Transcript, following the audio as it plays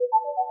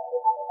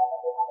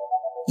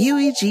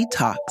UEG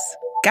Talks,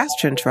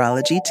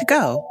 Gastroenterology to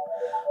Go.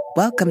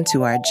 Welcome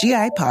to our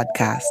GI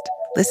podcast.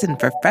 Listen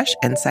for fresh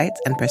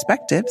insights and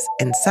perspectives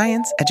in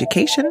science,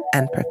 education,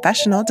 and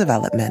professional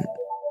development.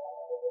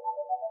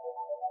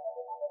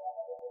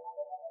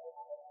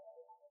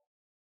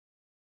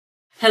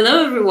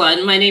 Hello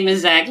everyone, my name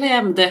is Agle.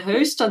 I'm the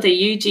host of the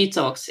UEG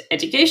Talks,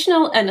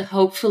 educational and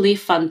hopefully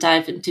fun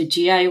dive into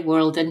GI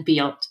world and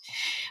beyond.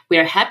 We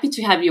are happy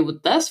to have you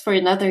with us for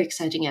another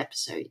exciting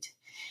episode.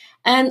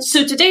 And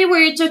so today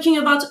we're talking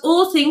about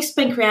all things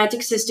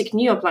pancreatic cystic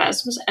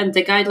neoplasms and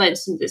the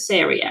guidelines in this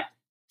area.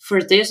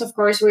 For this, of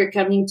course, we're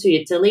coming to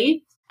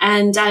Italy,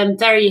 and I'm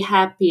very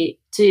happy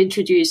to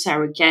introduce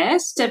our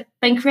guest, a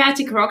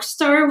pancreatic rock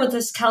star with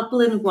a scalpel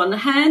in one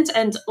hand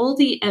and all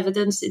the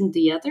evidence in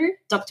the other,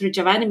 Dr.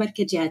 Giovanni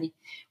Marchegiani.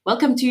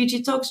 Welcome to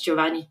UG Talks,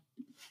 Giovanni.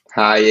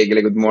 Hi,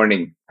 Egle. Good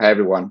morning. Hi,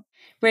 everyone.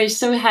 We're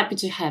so happy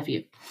to have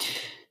you.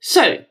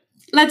 So,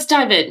 let's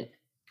dive in.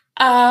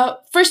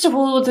 First of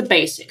all, the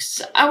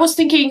basics. I was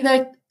thinking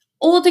that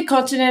all the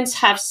continents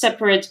have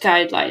separate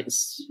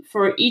guidelines.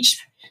 For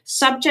each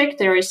subject,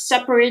 there is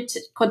separate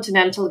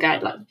continental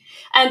guideline.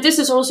 And this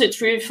is also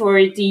true for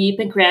the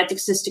pancreatic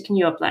cystic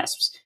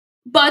neoplasms.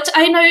 But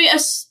I know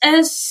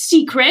a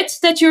secret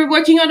that you're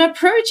working on a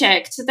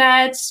project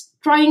that's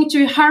trying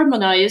to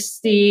harmonize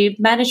the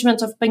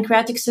management of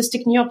pancreatic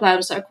cystic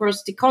neoplasms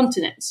across the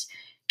continents.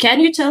 Can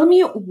you tell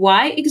me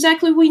why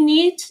exactly we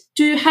need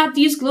to have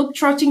these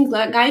globetrotting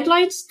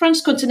guidelines,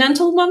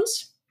 transcontinental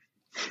ones?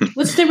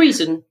 What's the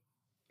reason?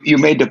 You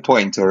made the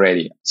point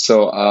already.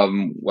 So,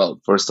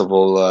 first of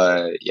all,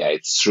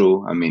 it's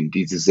true. I mean,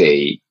 this is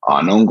an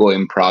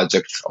ongoing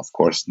project. Of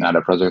course, not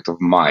a project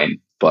of mine,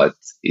 but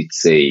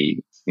it's a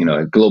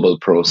global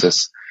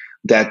process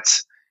that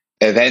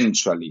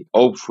eventually,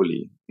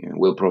 hopefully,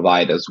 will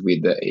provide us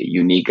with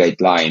unique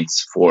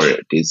guidelines for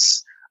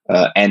these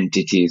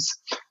entities.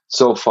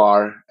 So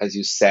far, as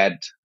you said,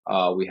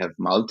 we have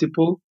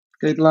multiple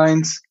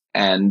guidelines,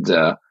 and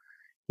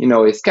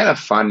it's kind of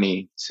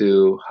funny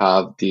to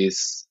have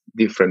these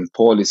different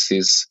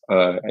policies,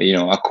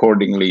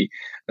 accordingly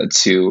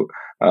to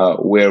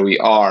where we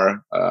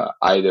are,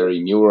 either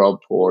in Europe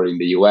or in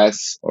the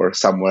US or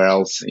somewhere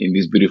else in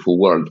this beautiful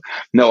world.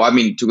 No, I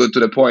mean, to go to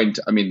the point,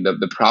 I mean,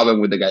 the problem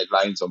with the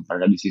guidelines on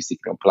pancreatic cystic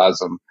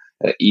neoplasm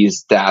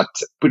is that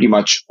pretty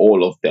much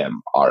all of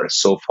them are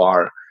so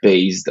far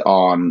based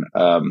on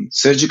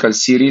surgical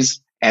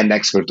series and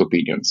expert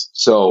opinions.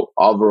 So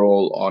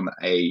overall on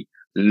a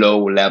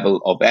low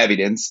level of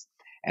evidence.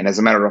 And as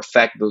a matter of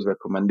fact, those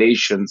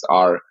recommendations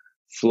are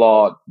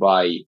flawed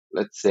by,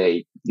 let's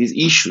say, these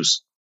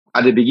issues.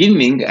 At the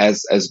beginning,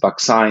 as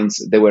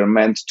vaccines, they were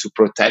meant to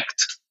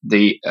protect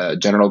the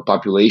general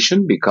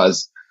population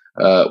because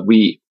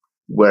we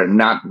were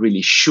not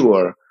really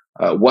sure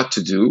what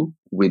to do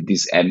with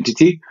this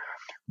entity.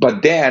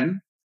 But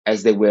then,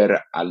 as they were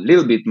a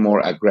little bit more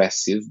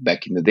aggressive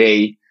back in the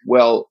day,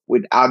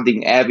 with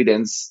adding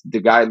evidence,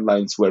 the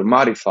guidelines were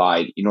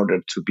modified in order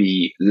to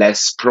be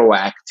less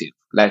proactive,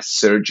 less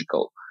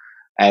surgical,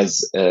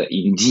 as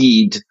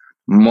indeed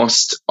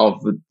most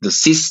of the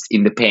cysts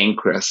in the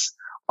pancreas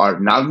are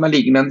not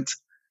malignant.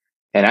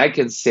 And I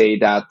can say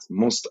that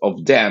most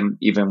of them,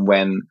 even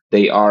when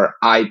they are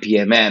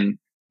IPMN,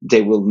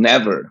 they will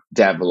never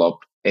develop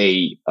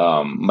a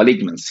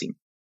malignancy.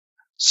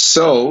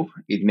 So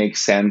it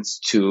makes sense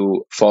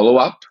to follow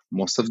up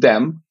most of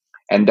them,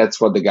 and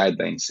that's what the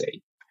guidelines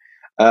say.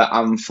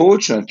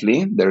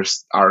 Unfortunately, there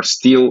are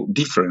still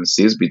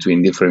differences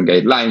between different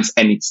guidelines,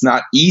 and it's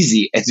not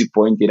easy, as you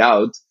pointed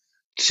out,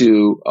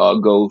 to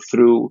go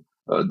through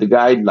the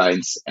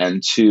guidelines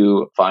and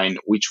to find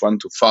which one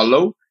to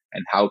follow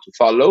and how to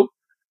follow.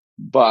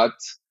 But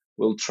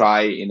we'll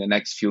try in the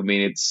next few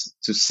minutes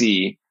to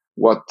see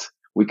what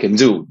we can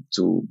do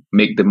to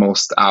make the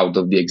most out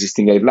of the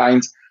existing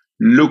guidelines,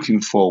 looking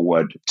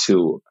forward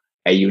to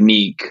a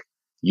unique,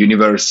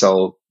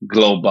 universal,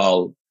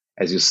 global,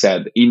 as you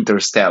said,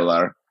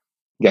 interstellar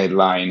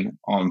guideline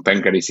on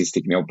pancreatic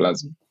cystic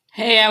neoplasm.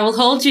 Hey, I will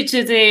hold you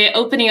to the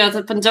opening of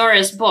the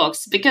Pandora's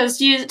box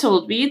because you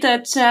told me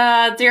that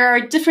there are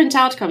different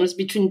outcomes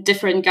between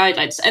different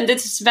guidelines. And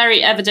this is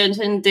very evident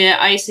in the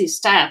IC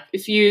STAP.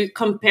 If you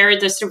compare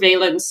the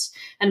surveillance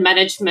and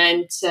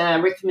management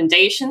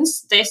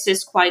recommendations, this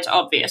is quite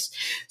obvious.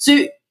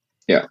 So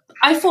yeah,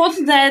 I thought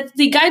that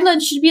the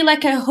guidelines should be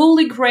like a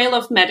holy grail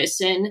of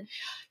medicine,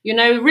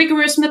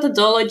 rigorous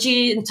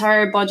methodology,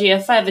 entire body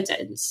of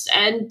evidence.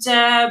 And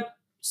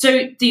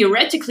so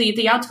theoretically,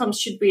 the outcomes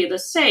should be the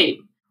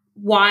same.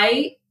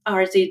 Why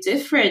are they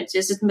different?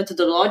 Is it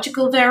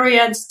methodological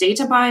variance,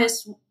 data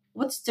bias?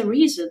 What's the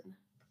reason?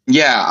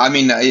 Yeah, I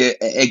mean,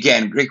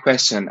 again, great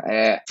question.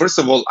 First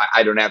of all,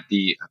 I don't have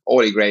the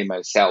holy grail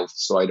myself,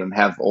 so I don't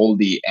have all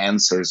the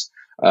answers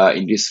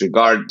in this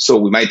regard. So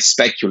we might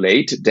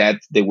speculate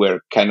that they were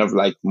kind of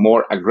like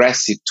more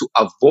aggressive to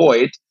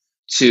avoid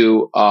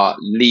to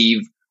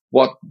leave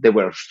what they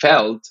were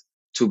felt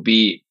to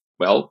be,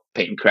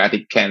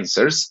 pancreatic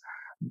cancers.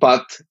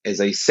 But as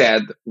I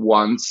said,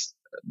 once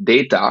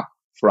data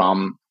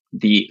from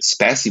the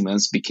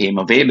specimens became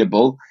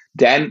available,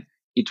 then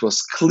it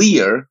was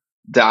clear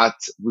that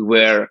we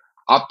were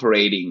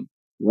operating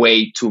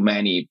way too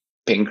many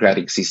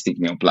pancreatic cystic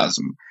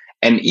neoplasm.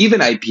 And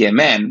even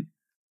IPMN,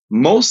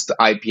 most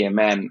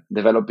IPMN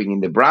developing in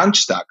the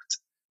branch duct,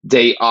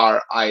 they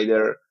are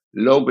either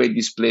low-grade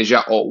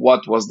dysplasia or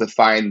what was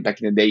defined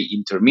back in the day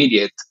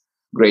intermediate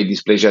grade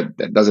dysplasia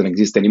that doesn't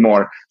exist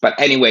anymore. But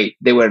anyway,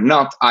 they were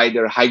not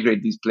either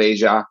high-grade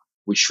dysplasia,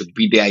 which should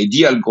be the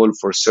ideal goal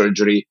for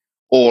surgery,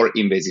 or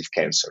invasive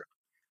cancer.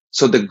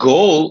 So the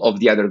goal of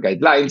the other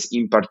guidelines,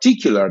 in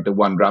particular the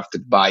one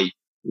drafted by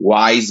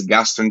wise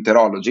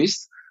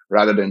gastroenterologists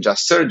rather than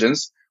just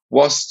surgeons,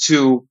 was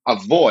to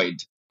avoid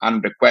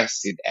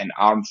unrequested and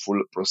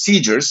harmful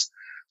procedures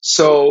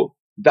so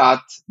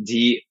that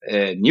the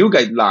new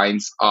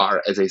guidelines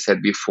are, as I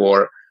said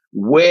before,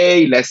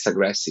 way less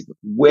aggressive,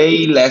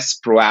 way less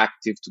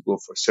proactive to go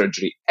for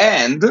surgery.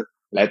 And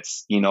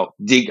let's,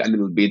 dig a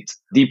little bit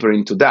deeper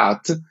into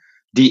that.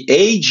 The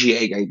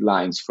AGA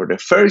guidelines for the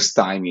first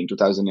time in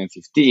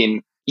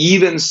 2015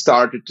 even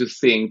started to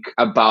think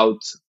about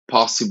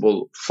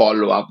possible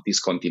follow-up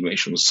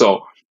discontinuation.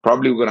 So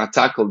probably we're going to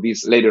tackle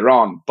this later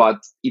on, but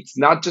it's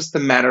not just a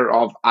matter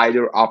of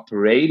either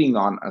operating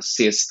on a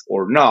cyst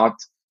or not.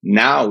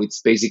 Now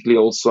it's basically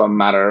also a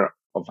matter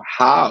of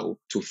how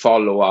to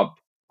follow up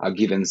a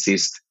given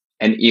cyst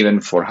and even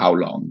for how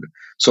long.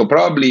 So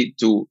probably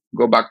to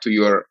go back to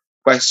your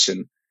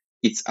question,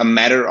 it's a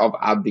matter of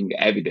adding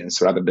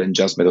evidence rather than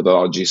just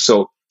methodology.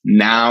 So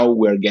now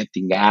we're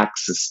getting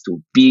access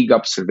to big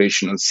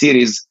observational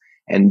series,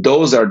 and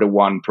those are the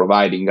one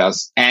providing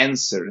us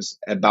answers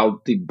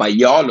about the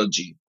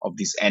biology of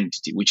this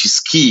entity, which is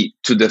key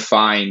to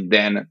define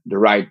then the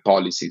right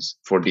policies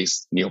for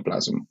this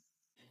neoplasm.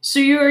 So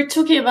you're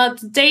talking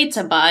about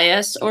data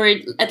bias, or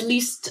at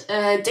least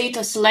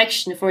data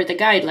selection for the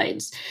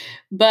guidelines.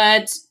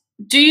 But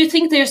do you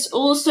think there's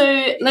also,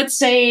 let's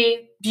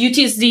say,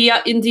 beauty is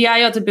in the eye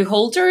of the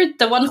beholder?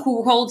 The one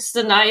who holds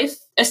the knife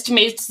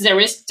estimates the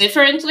risk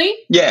differently?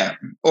 Yeah,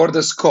 or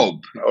the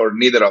scope, or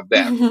neither of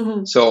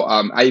them. So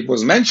I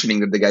was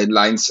mentioning that the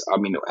guidelines,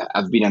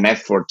 have been an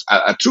effort,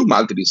 a true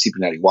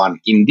multidisciplinary one.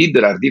 Indeed,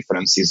 there are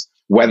differences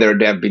whether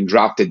they have been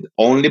drafted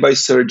only by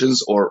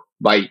surgeons or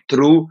by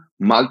true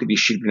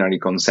multidisciplinary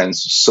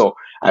consensus. So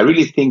I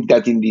really think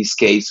that in this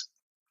case,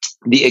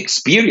 the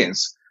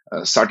experience,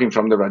 starting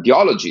from the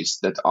radiologists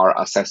that are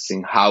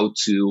assessing how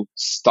to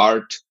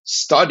start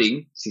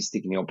studying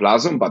cystic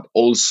neoplasm, but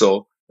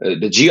also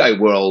the GI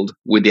world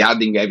with the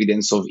adding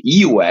evidence of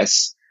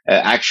EUS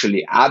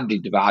actually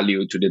added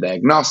value to the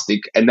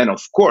diagnostic. And then,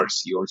 of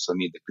course, you also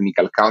need the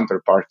clinical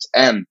counterparts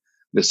and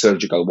the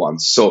surgical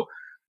ones. So,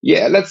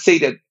 yeah, let's say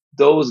that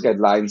those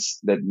guidelines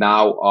that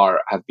now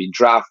have been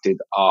drafted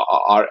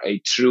are a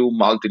true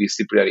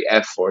multidisciplinary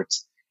effort,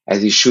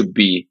 as it should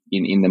be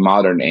in the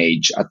modern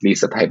age, at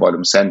least at high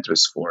volume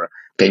centers for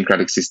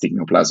pancreatic cystic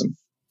neoplasm.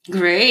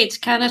 Great.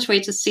 Cannot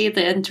wait to see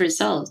the end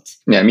result.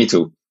 Yeah, me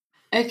too.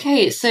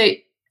 Okay, so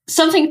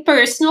something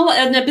personal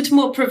and a bit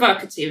more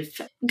provocative.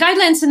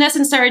 Guidelines, in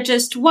essence, are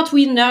just what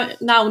we now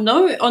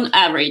know on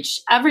average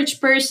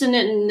person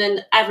in an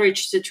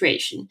average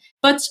situation.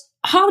 But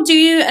how do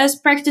you, as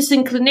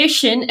practicing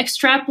clinician,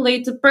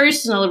 extrapolate the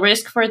personal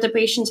risk for the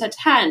patient at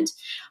hand?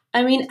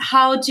 I mean,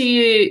 how do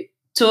you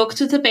talk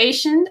to the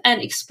patient and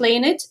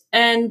explain it?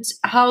 And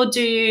how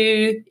do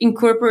you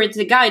incorporate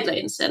the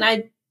guidelines? And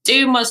I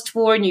must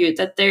warn you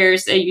that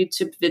there's a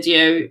YouTube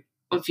video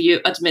of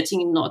you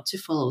admitting not to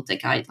follow the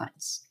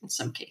guidelines in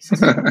some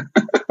cases.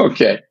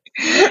 Okay.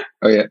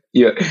 Oh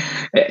yeah.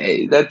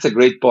 That's a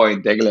great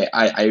point, Egle.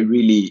 I'm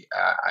really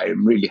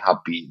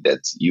happy that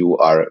you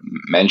are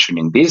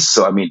mentioning this.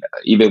 So,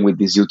 even with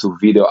this YouTube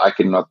video, I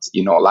cannot,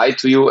 lie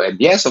to you. And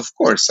yes, of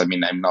course, I'm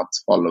not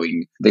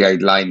following the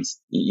guidelines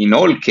in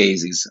all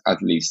cases,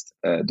 at least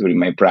during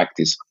my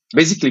practice.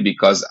 Basically,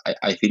 because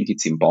I think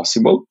it's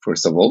impossible,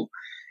 first of all.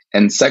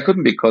 And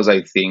second, because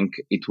I think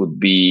it would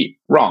be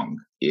wrong,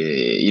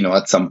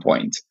 at some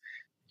point.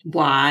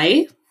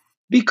 Why?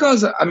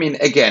 Because,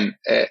 again,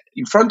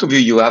 in front of you,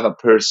 you have a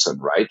person,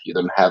 right? You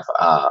don't have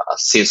a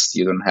cyst,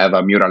 you don't have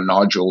a mural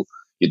nodule,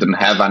 you don't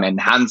have an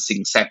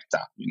enhancing septa.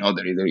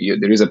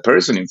 There is a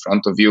person in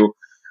front of you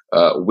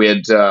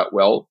with,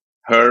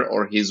 her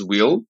or his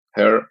will,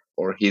 her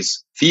or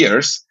his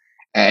fears.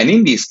 And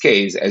in this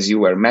case, as you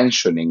were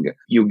mentioning,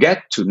 you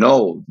get to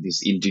know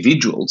these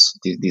individuals,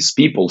 these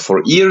people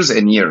for years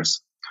and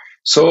years.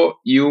 So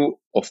you,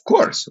 of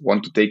course,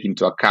 want to take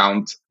into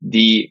account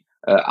the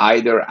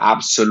either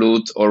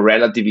absolute or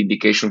relative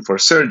indication for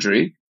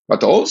surgery,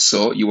 but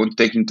also you want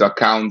to take into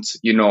account,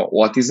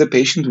 what is the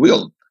patient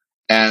will.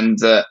 And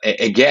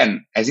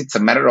again, as it's a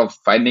matter of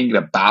finding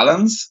the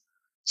balance,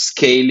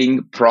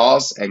 scaling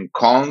pros and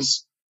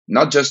cons,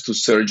 not just to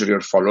surgery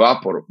or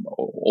follow-up, or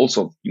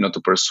also,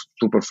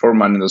 to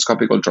perform an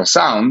endoscopic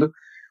ultrasound,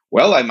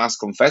 well, I must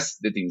confess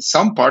that in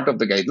some part of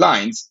the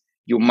guidelines,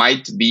 you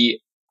might be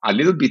a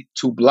little bit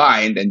too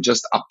blind and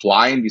just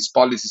applying these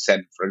policies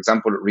and, for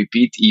example,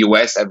 repeat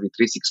EUS every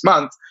 3-6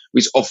 months,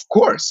 which of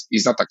course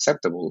is not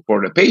acceptable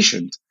for the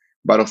patient,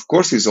 but of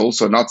course is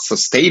also not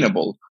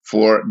sustainable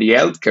for the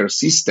healthcare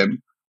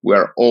system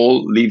we're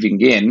all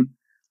living in,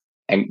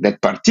 and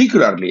that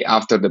particularly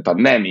after the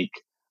pandemic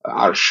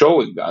are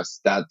showing us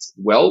that,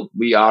 well,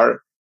 we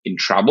are in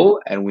trouble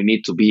and we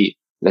need to be,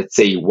 let's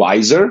say,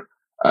 wiser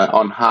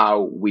on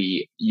how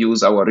we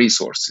use our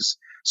resources.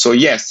 So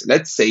yes,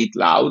 let's say it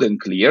loud and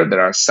clear.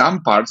 There are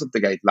some parts of the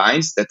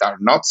guidelines that are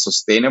not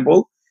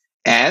sustainable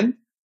and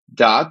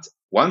that,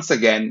 once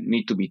again,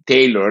 need to be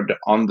tailored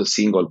on the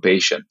single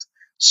patient.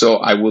 So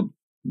I would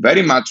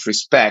very much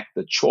respect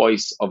the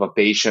choice of a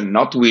patient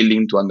not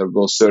willing to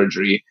undergo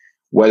surgery,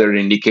 whether the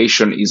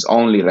indication is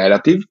only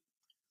relative,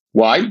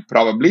 while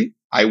probably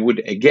I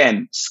would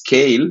again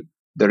scale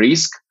the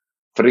risk,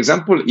 for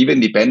example, even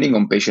depending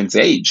on patient's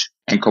age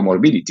and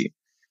comorbidity.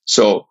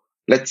 So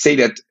let's say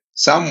that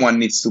someone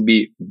needs to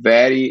be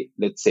very,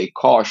 let's say,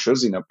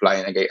 cautious in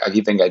applying a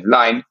given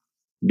guideline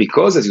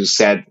because, as you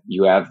said,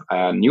 you have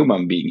a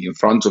human being in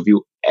front of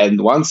you.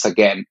 And once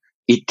again,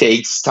 it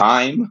takes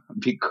time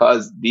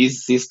because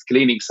these cyst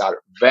clinics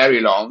are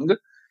very long,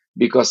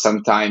 because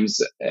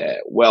sometimes,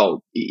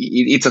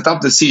 it's a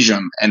tough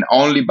decision. And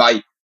only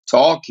by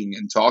talking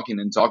and talking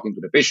and talking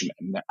to the patient,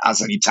 and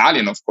as an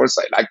Italian, of course,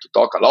 I like to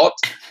talk a lot,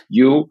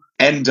 you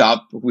end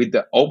up with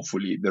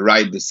hopefully the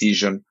right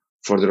decision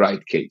for the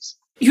right case.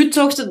 You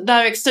talked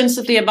now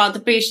extensively about the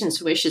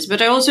patient's wishes,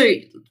 but I also,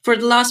 for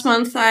the last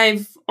month,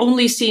 I've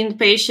only seen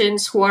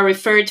patients who are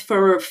referred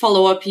for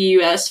follow-up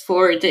EUS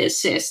for the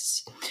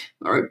cysts,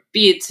 or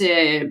be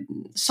it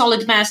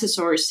solid masses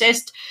or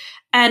cyst.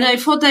 And I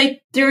thought that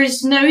there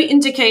is no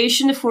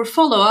indication for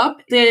follow-up.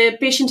 The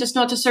patient is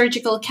not a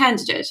surgical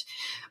candidate.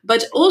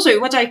 But also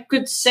what I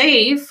could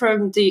say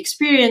from the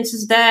experience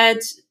is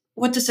that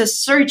what is a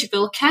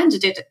surgical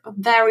candidate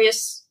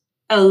varies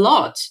a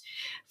lot.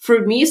 For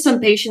me, some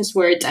patients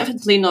were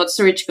definitely not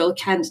surgical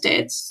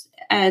candidates.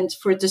 And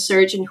for the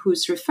surgeon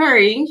who's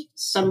referring,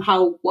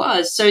 somehow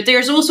was. So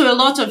there's also a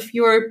lot of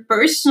your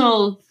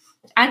personal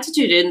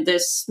attitude in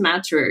this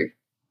matter.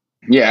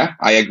 Yeah,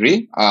 I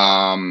agree.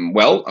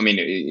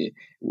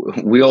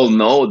 We all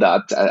know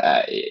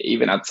that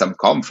even at some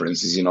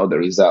conferences,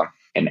 there is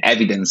an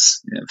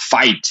evidence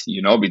fight,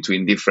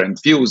 between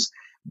different views.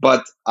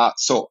 But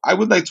so I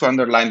would like to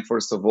underline,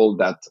 first of all,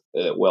 that,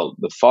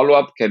 the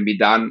follow-up can be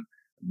done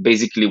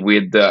basically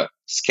with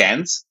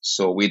scans,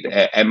 so with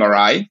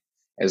MRI,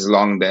 as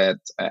long that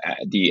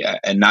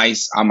a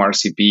nice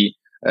MRCP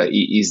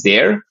is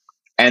there.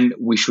 And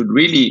we should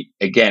really,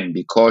 again,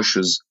 be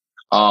cautious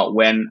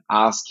when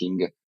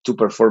asking to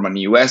perform an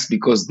EUS,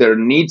 because there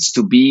needs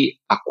to be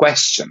a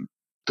question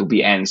to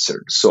be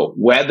answered. So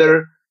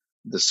whether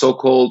the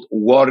so-called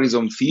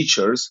worrisome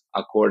features,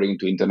 according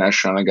to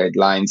international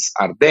guidelines,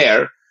 are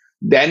there,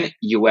 then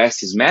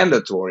EUS is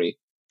mandatory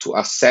to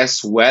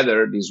assess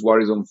whether these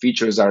worrisome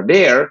features are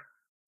there,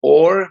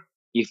 or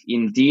if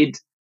indeed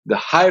the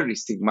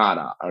high-risk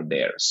stigmata are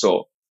there.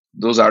 So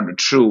those are the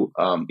true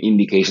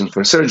indications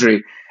for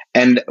surgery.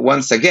 And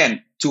once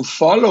again, to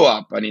follow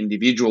up an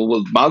individual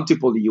with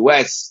multiple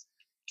EUS,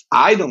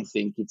 I don't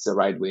think it's the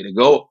right way to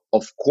go.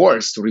 Of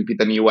course, to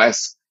repeat an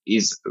EUS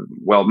is,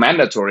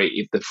 mandatory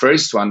if the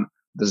first one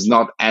does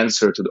not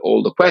answer to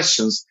all the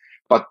questions.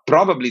 But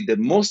probably the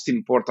most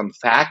important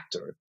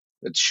factor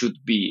that should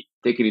be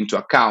taken into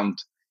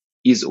account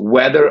is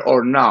whether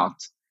or not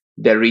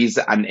there is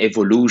an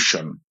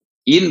evolution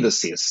in the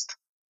cyst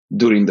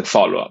during the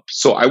follow-up.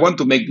 So I want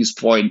to make this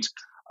point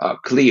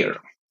clear.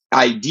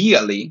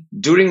 Ideally,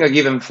 during a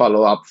given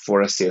follow-up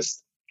for a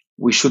cyst,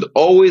 we should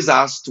always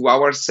ask to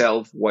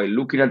ourselves while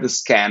looking at the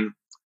scan,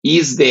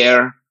 is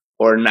there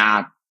or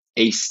not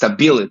a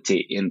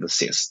stability in the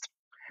cyst?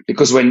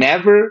 Because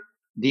whenever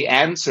the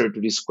answer to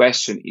this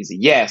question is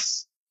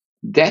yes,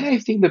 then I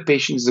think the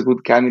patient is a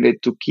good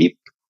candidate to keep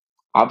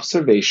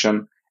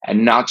observation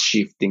and not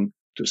shifting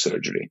to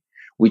surgery,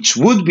 which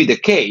would be the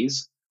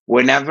case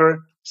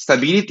whenever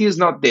stability is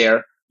not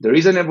there, there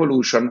is an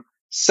evolution,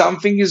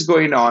 something is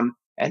going on,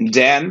 and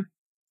then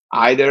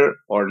either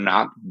or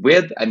not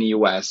with an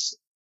EUS,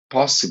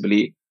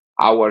 possibly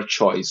our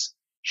choice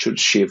should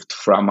shift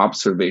from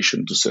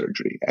observation to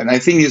surgery. And I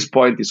think this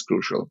point is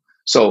crucial.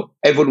 So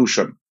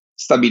evolution,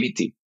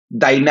 stability,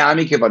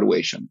 dynamic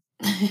evaluation.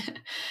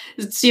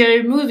 It's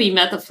your movie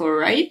metaphor,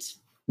 right?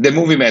 The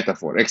movie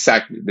metaphor,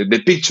 exactly.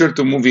 The picture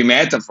to movie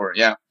metaphor,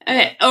 yeah.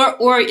 Okay.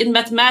 Or in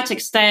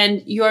mathematics,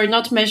 then you're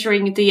not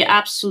measuring the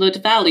absolute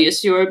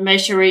values, you're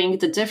measuring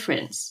the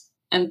difference.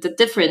 And the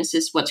difference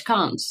is what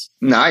counts.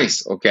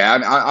 Nice. Okay.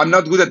 I'm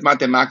not good at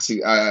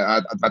mathematics.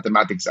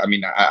 I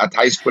mean, at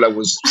high school, I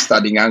was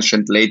studying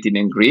ancient Latin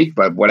and Greek,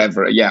 but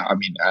whatever. Yeah. I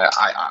mean,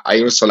 I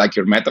also like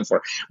your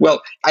metaphor.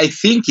 Well, I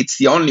think it's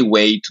the only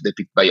way to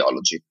depict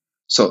biology.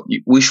 So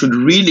we should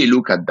really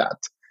look at that.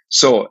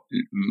 So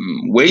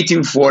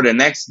waiting for the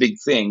next big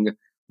thing,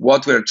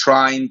 what we're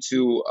trying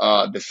to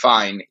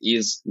define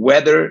is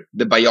whether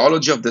the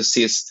biology of the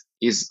cyst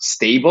is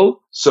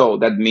stable. So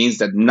that means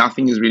that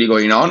nothing is really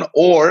going on,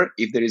 or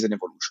if there is an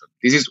evolution.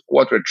 This is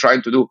what we're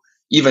trying to do,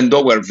 even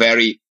though we're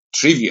very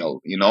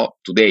trivial,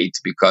 to date,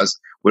 because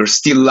we're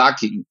still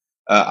lacking,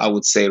 I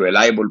would say,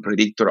 reliable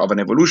predictor of an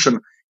evolution,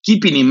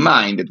 keeping in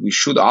mind that we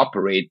should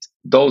operate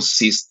those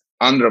cysts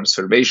under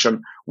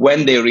observation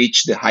when they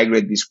reach the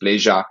high-grade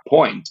dysplasia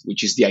point,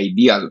 which is the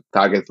ideal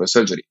target for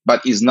surgery,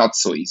 but it's not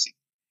so easy.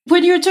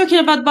 When you're talking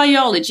about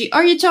biology,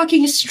 are you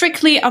talking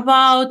strictly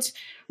about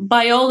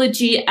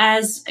biology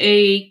as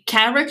a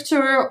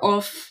character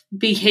of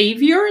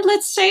behavior,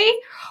 let's say?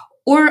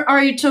 Or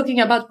are you talking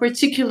about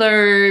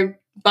particular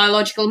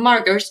biological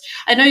markers?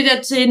 I know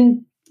that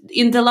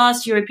in the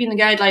last European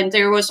guideline,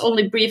 there was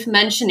only brief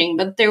mentioning,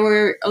 but there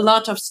were a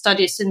lot of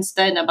studies since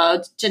then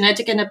about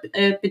genetic and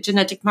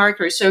epigenetic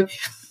markers. So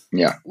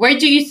yeah, where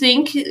do you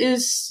think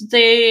is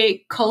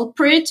the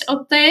culprit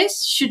of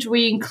this? Should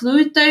we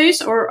include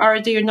those, or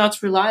are they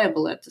not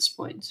reliable at this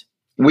point?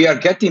 We are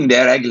getting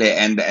there, Egle,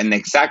 and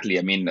exactly.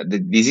 I mean,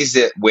 this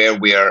is where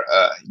we are,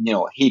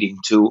 heading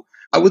to.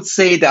 I would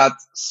say that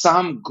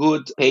some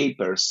good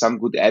papers, some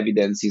good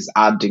evidence is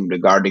adding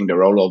regarding the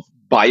role of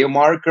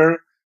biomarker,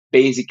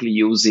 basically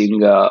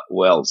using,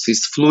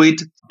 cyst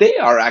fluid. They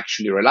are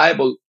actually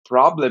reliable.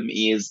 Problem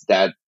is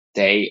that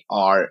they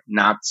are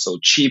not so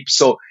cheap.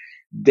 So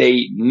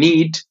they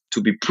need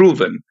to be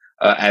proven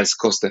as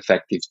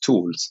cost-effective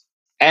tools.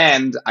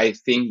 And I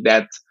think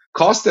that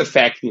cost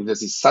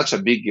effectiveness is such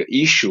a big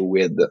issue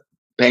with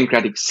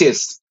pancreatic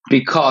cysts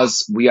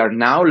because we are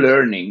now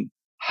learning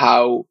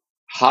how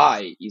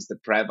high is the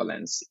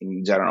prevalence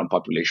in general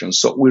population.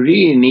 So we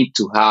really need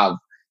to have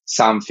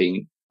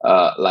something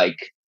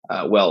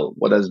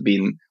what has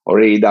been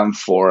already done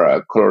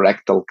for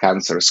colorectal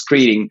cancer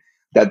screening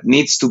that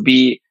needs to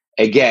be,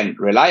 again,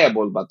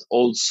 reliable, but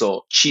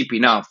also cheap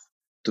enough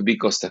to be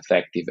cost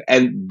effective.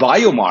 And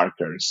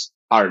biomarkers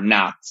are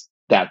not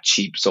that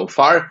cheap so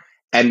far.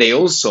 And they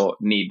also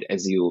need,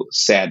 as you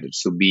said,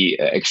 to be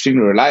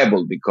extremely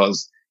reliable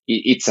because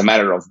it's a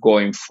matter of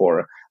going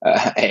for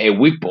a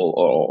Whipple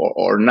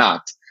or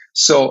not.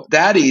 So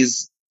that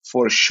is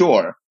for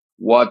sure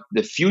what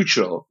the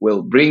future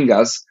will bring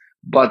us.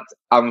 But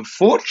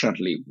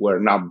unfortunately, we're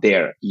not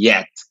there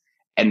yet.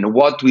 And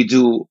what we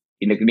do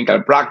in a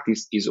clinical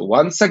practice is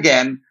once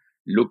again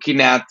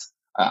looking at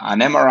an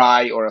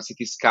MRI or a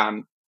CT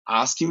scan,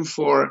 asking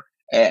for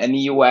an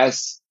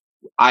EUS,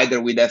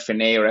 either with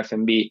FNA or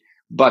FNB,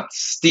 but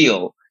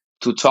still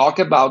to talk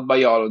about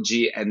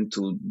biology and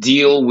to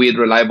deal with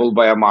reliable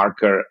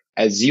biomarker,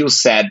 as you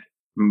said,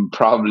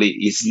 probably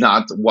is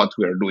not what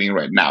we're doing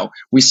right now.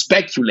 We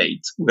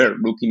speculate we're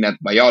looking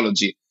at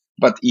biology,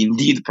 but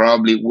indeed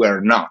probably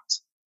we're not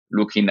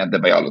looking at the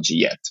biology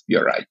yet.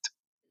 You're right.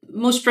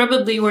 Most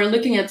probably we're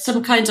looking at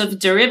some kind of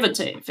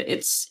derivative.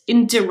 It's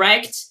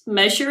indirect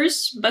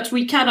measures, but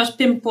we cannot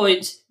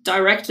pinpoint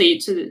directly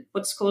to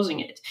what's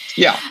causing it.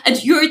 Yeah.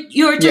 And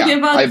you're talking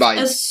about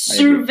a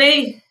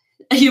survey.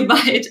 You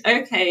buy it.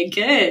 Okay,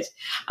 good.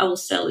 I will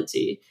sell it to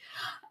you.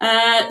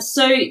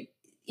 So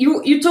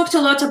you talked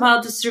a lot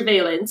about the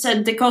surveillance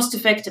and the cost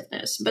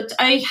effectiveness, but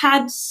I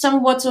had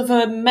somewhat of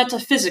a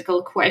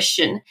metaphysical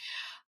question.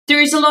 There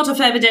is a lot of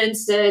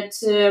evidence that,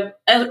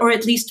 or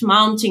at least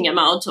mounting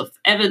amount of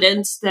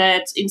evidence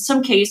that in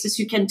some cases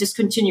you can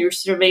discontinue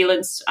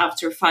surveillance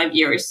after 5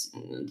 years,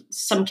 in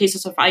some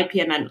cases of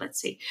IPMN,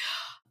 let's say.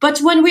 But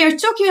when we are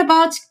talking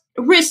about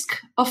risk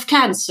of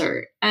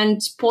cancer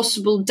and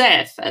possible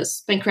death,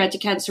 as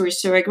pancreatic cancer is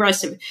so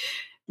aggressive,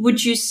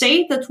 would you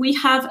say that we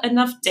have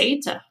enough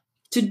data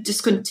to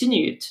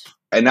discontinue it?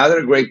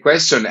 Another great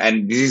question.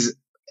 And this is,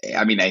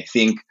 I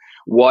think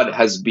what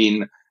has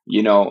been,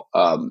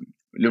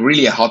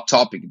 really a hot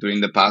topic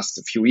during the past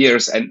few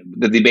years, and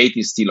the debate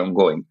is still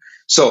ongoing.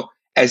 So,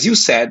 as you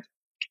said,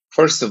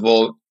 first of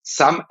all,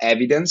 some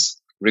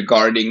evidence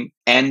regarding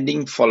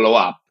ending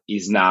follow-up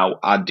is now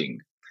adding.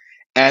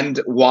 And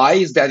why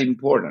is that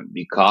important?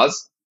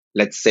 Because,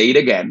 let's say it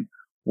again,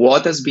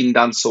 what has been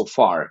done so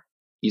far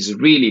is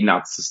really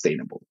not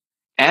sustainable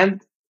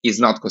and is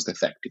not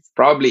cost-effective.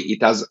 Probably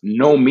it has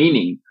no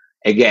meaning,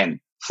 again,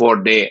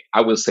 for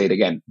I will say it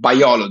again,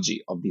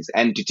 biology of this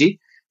entity,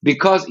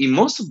 because in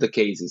most of the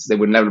cases, they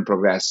will never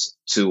progress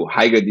to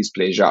high-grade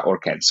dysplasia or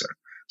cancer.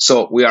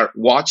 So we are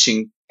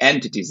watching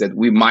entities that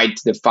we might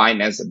define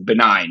as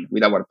benign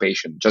with our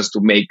patient just to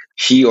make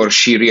he or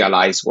she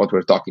realize what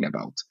we're talking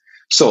about.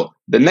 So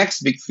the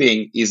next big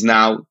thing is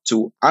now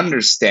to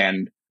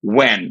understand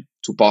when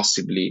to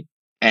possibly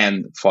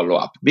end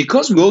follow-up,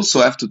 because we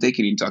also have to take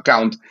it into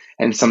account.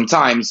 And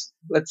sometimes,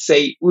 let's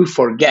say we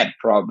forget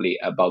probably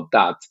about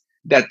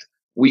that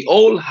we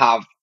all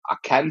have a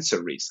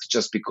cancer risk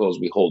just because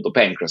we hold the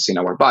pancreas in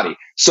our body.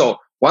 So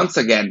once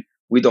again,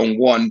 we don't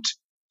want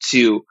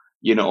to,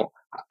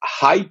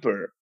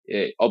 hyper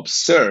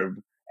observe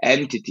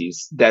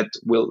entities that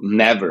will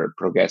never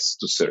progress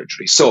to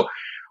surgery. So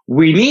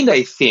we need,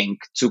 I think,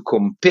 to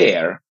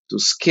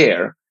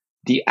scale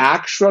the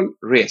actual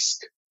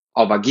risk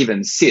of a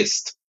given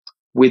cyst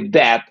with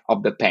that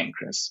of the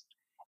pancreas.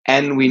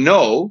 And we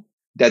know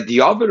that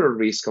the overall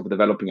risk of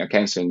developing a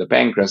cancer in the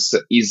pancreas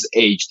is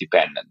age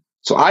dependent.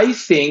 So I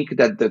think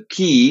that the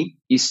key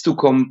is to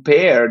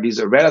compare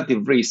this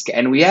relative risk,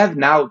 and we have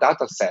now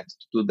data sets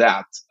to do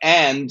that.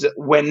 And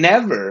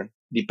whenever,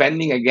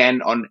 depending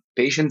again on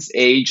patient's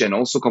age and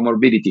also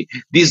comorbidity,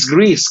 this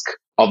risk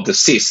of the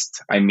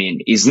cyst,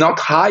 is not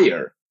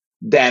higher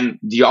than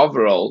the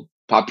overall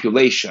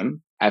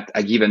population at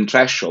a given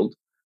threshold,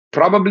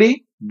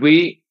 probably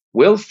we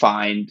will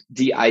find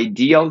the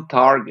ideal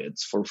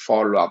targets for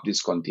follow-up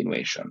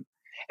discontinuation.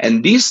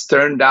 And this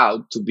turned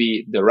out to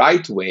be the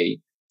right way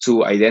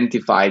to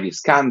identify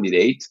this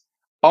candidate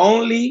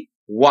only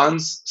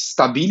once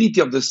stability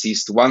of the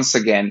cyst once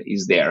again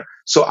is there.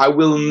 So I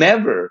will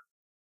never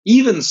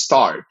even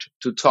start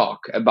to talk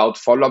about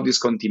follow-up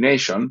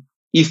discontinuation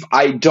if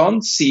I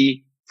don't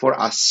see for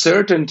a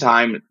certain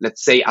time,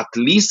 let's say at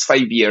least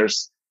 5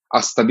 years,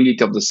 a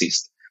stability of the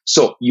cyst.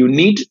 So you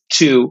need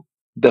to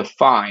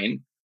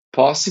define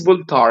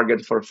possible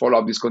target for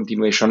follow-up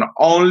discontinuation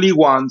only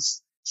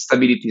once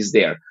stability is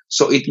there.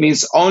 So it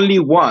means only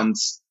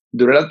once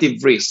the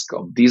relative risk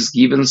of this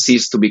given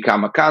cyst to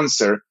become a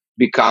cancer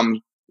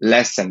become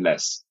less and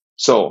less.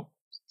 So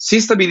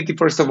cyst stability,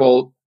 first of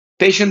all,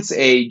 patient's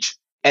age,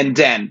 and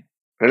then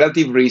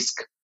relative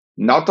risk,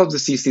 not of the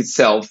cyst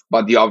itself,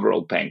 but the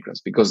overall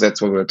pancreas, because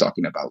that's what we're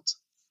talking about.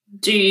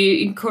 Do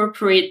you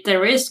incorporate the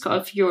risk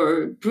of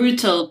your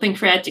brutal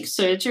pancreatic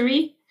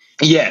surgery?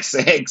 Yes,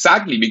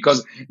 exactly,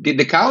 because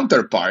the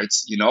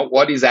counterparts,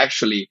 what is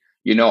actually,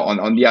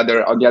 on the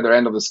other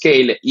end of the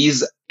scale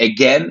is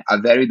again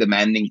a very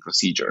demanding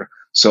procedure.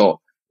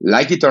 So,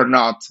 like it or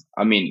not,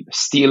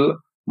 still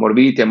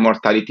morbidity and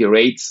mortality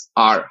rates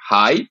are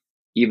high,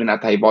 even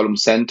at high volume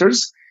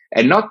centers,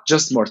 and not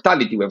just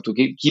mortality. We have to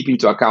keep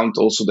into account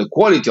also the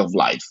quality of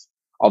life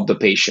of the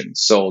patient.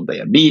 So,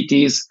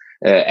 diabetes,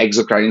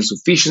 exocrine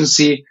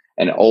insufficiency,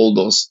 and all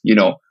those,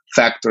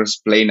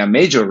 factors playing a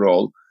major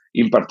role,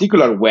 in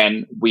particular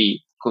when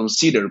we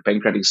consider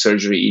pancreatic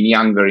surgery in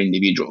younger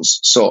individuals.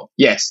 So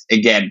yes,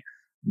 again,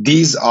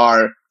 these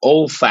are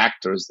all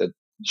factors that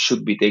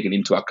should be taken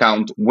into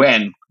account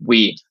when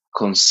we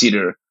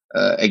consider,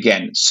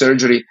 again,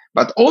 surgery,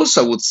 but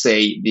also I would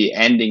say the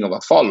ending of a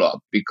follow-up,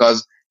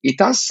 because it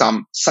has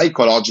some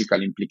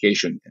psychological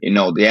implication,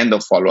 the end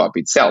of follow-up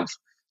itself.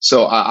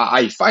 So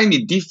I find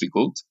it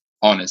difficult,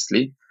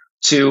 honestly,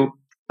 to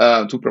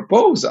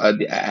propose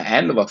the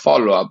end of a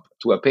follow-up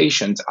to a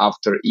patient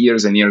after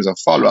years and years of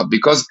follow-up,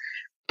 because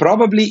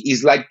probably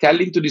is like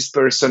telling to this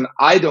person,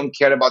 I don't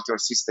care about your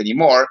cyst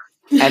anymore.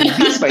 And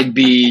this might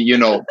be,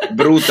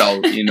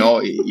 brutal,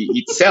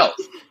 itself.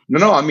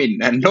 No,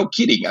 no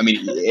kidding.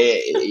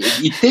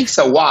 It takes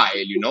a while,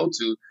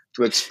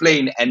 to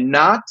explain, and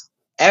not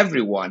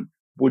everyone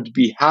would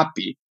be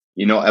happy,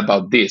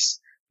 about this,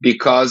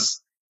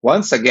 because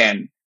once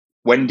again,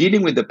 when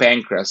dealing with the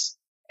pancreas,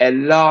 a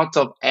lot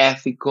of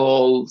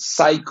ethical,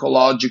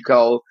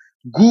 psychological,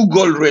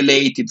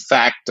 Google-related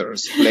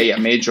factors play a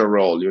major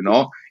role,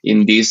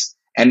 in this.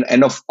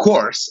 And of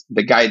course,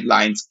 the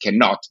guidelines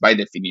cannot, by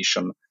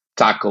definition,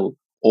 tackle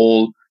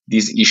all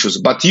these issues.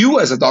 But you,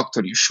 as a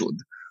doctor, you should.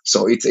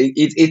 So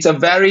it's a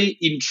very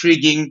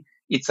intriguing,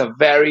 it's a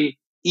very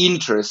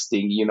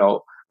interesting,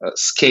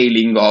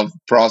 scaling of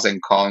pros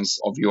and cons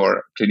of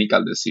your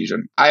clinical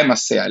decision. I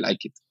must say, I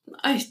like it.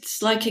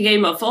 It's like a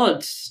game of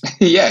odds.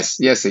 Yes,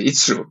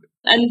 it's true.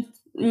 And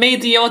may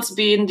the odds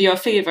be in your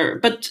favor.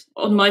 But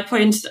on my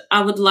point,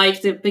 I would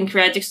like the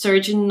pancreatic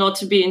surgeon not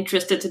to be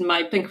interested in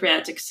my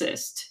pancreatic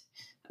cyst.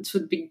 That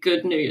would be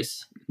good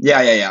news.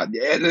 Yeah.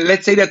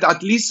 Let's say that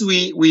at least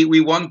we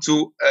want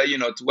to,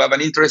 to have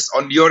an interest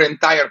on your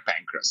entire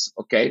pancreas.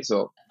 Okay.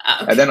 So,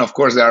 okay. And then of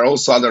course there are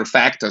also other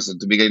factors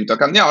to be taken into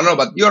account. No,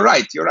 but you're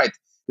right.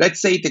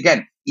 Let's say it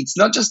again. It's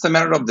not just a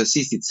matter of the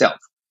cyst itself.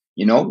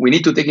 We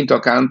need to take into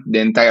account the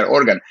entire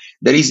organ.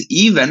 There is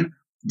even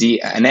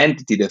an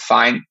entity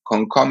defined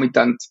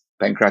concomitant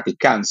pancreatic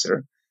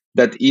cancer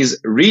that is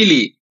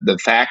really the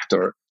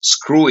factor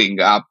screwing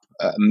up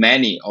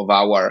many of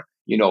our,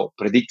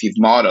 predictive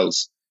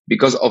models,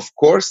 because of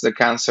course the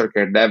cancer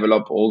can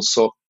develop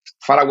also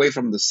far away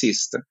from the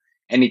cyst,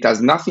 and it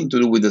has nothing to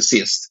do with the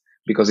cyst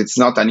because it's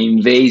not an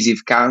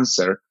invasive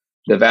cancer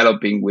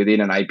developing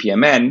within an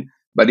IPMN,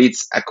 but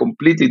it's a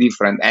completely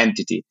different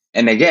entity.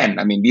 And again,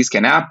 this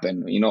can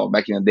happen.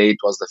 Back in the day, it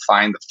was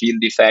defined a field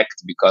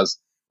defect because,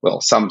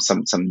 well, some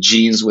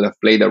genes would have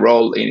played a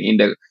role in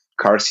the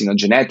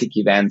carcinogenetic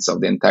events of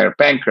the entire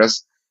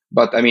pancreas.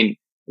 But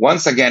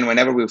once again,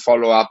 whenever we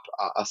follow up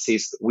a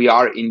cyst, we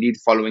are indeed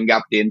following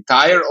up the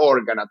entire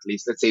organ, at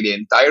least, let's say the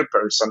entire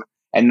person,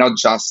 and not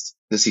just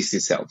the cyst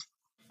itself.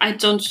 I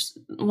don't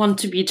want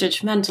to be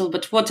judgmental,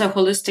 but what a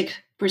holistic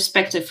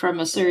perspective from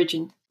a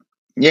surgeon.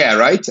 Yeah,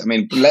 right.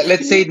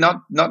 Let's say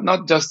not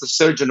just a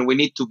surgeon. We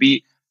need to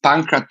be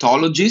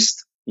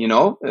pancreatologist,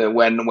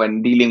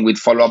 when dealing with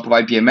follow-up of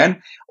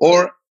IPMN,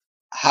 or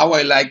how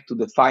I like to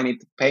define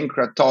it,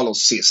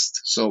 pancreatologist.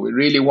 So we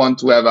really want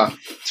to have a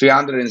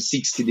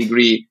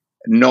 360-degree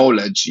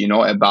knowledge,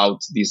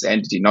 about this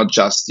entity, not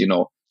just,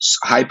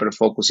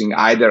 hyper-focusing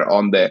either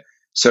on the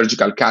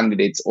surgical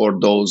candidates or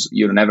those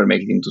you never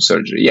make it into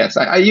surgery. Yes,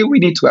 we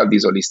need to have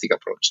this holistic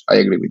approach. I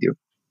agree with you.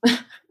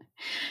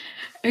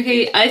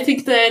 Okay, I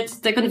think that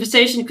the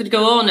conversation could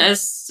go on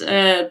as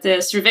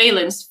the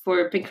surveillance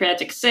for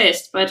pancreatic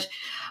cyst, but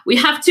we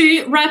have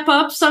to wrap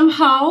up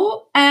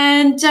somehow.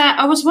 And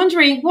I was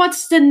wondering,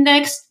 what's the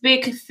next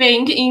big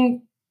thing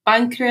in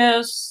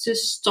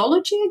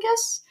pancreasystology, I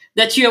guess,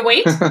 that you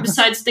await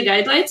besides the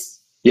guidelines?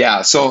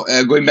 Yeah, so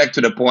going back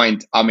to the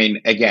point, I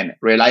mean, again,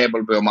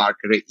 reliable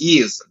biomarker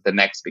is the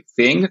next big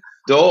thing.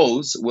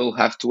 Those will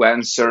have to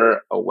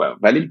answer,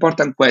 very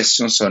important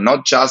questions. So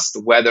not just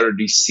whether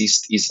this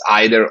cyst is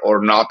either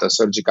or not a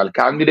surgical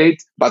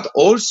candidate, but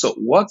also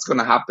what's going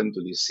to happen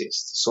to this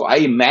cyst. So I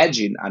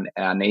imagine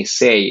an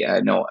assay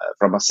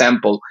from a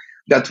sample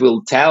that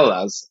will tell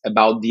us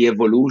about the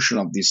evolution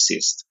of this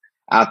cyst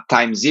at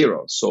time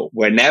zero. So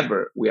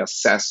whenever we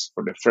assess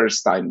for the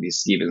first time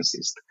this given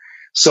cyst.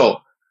 So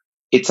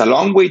it's a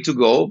long way to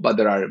go, but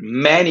there are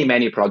many,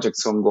 many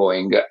projects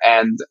ongoing.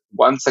 And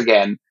once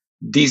again,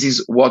 this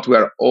is what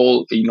we're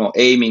all,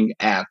 aiming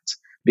at,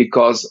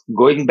 because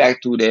going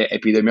back to the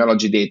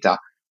epidemiology data,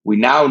 we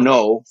now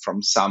know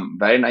from some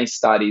very nice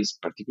studies,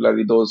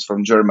 particularly those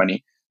from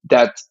Germany,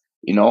 that,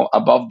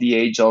 above the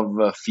age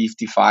of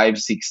 55,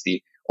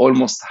 60,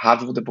 almost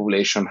half of the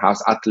population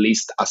has at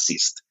least a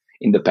cyst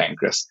in the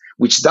pancreas,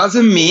 which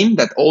doesn't mean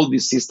that all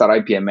these cysts are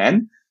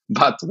IPMN.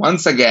 But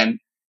once again,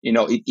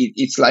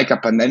 it's like a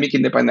pandemic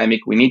in the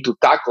pandemic. We need to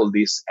tackle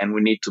this, and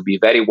we need to be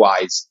very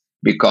wise,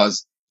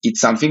 because it's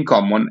something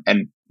common,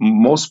 and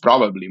most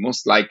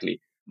likely,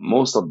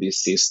 most of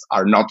these cysts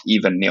are not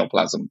even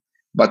neoplasm.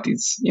 But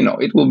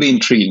it will be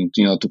intriguing,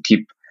 to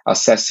keep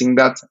assessing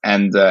that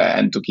and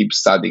to keep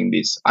studying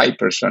this. I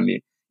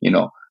personally,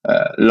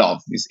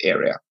 love this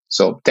area.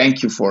 So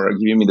thank you for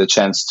giving me the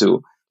chance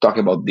to talk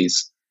about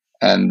this,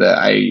 and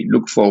I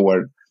look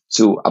forward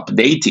to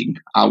updating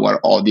our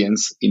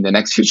audience in the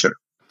next future.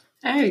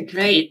 Oh,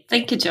 great.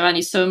 Thank you,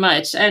 Giovanni, so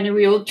much. And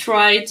we will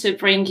try to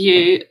bring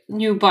you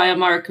new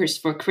biomarkers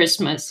for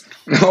Christmas.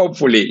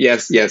 Hopefully.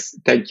 Yes.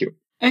 Thank you.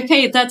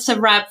 Okay, that's a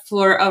wrap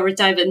for our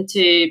dive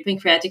into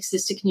pancreatic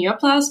cystic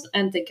neoplasm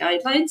and the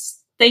guidelines.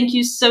 Thank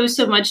you so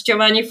much,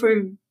 Giovanni,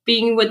 for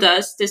being with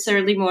us this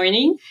early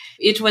morning.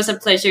 It was a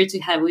pleasure to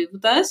have you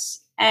with us.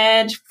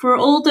 And for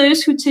all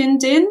those who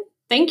tuned in,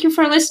 thank you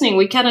for listening.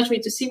 We cannot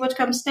wait to see what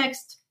comes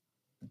next.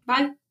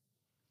 Bye.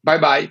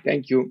 Bye-bye.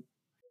 Thank you.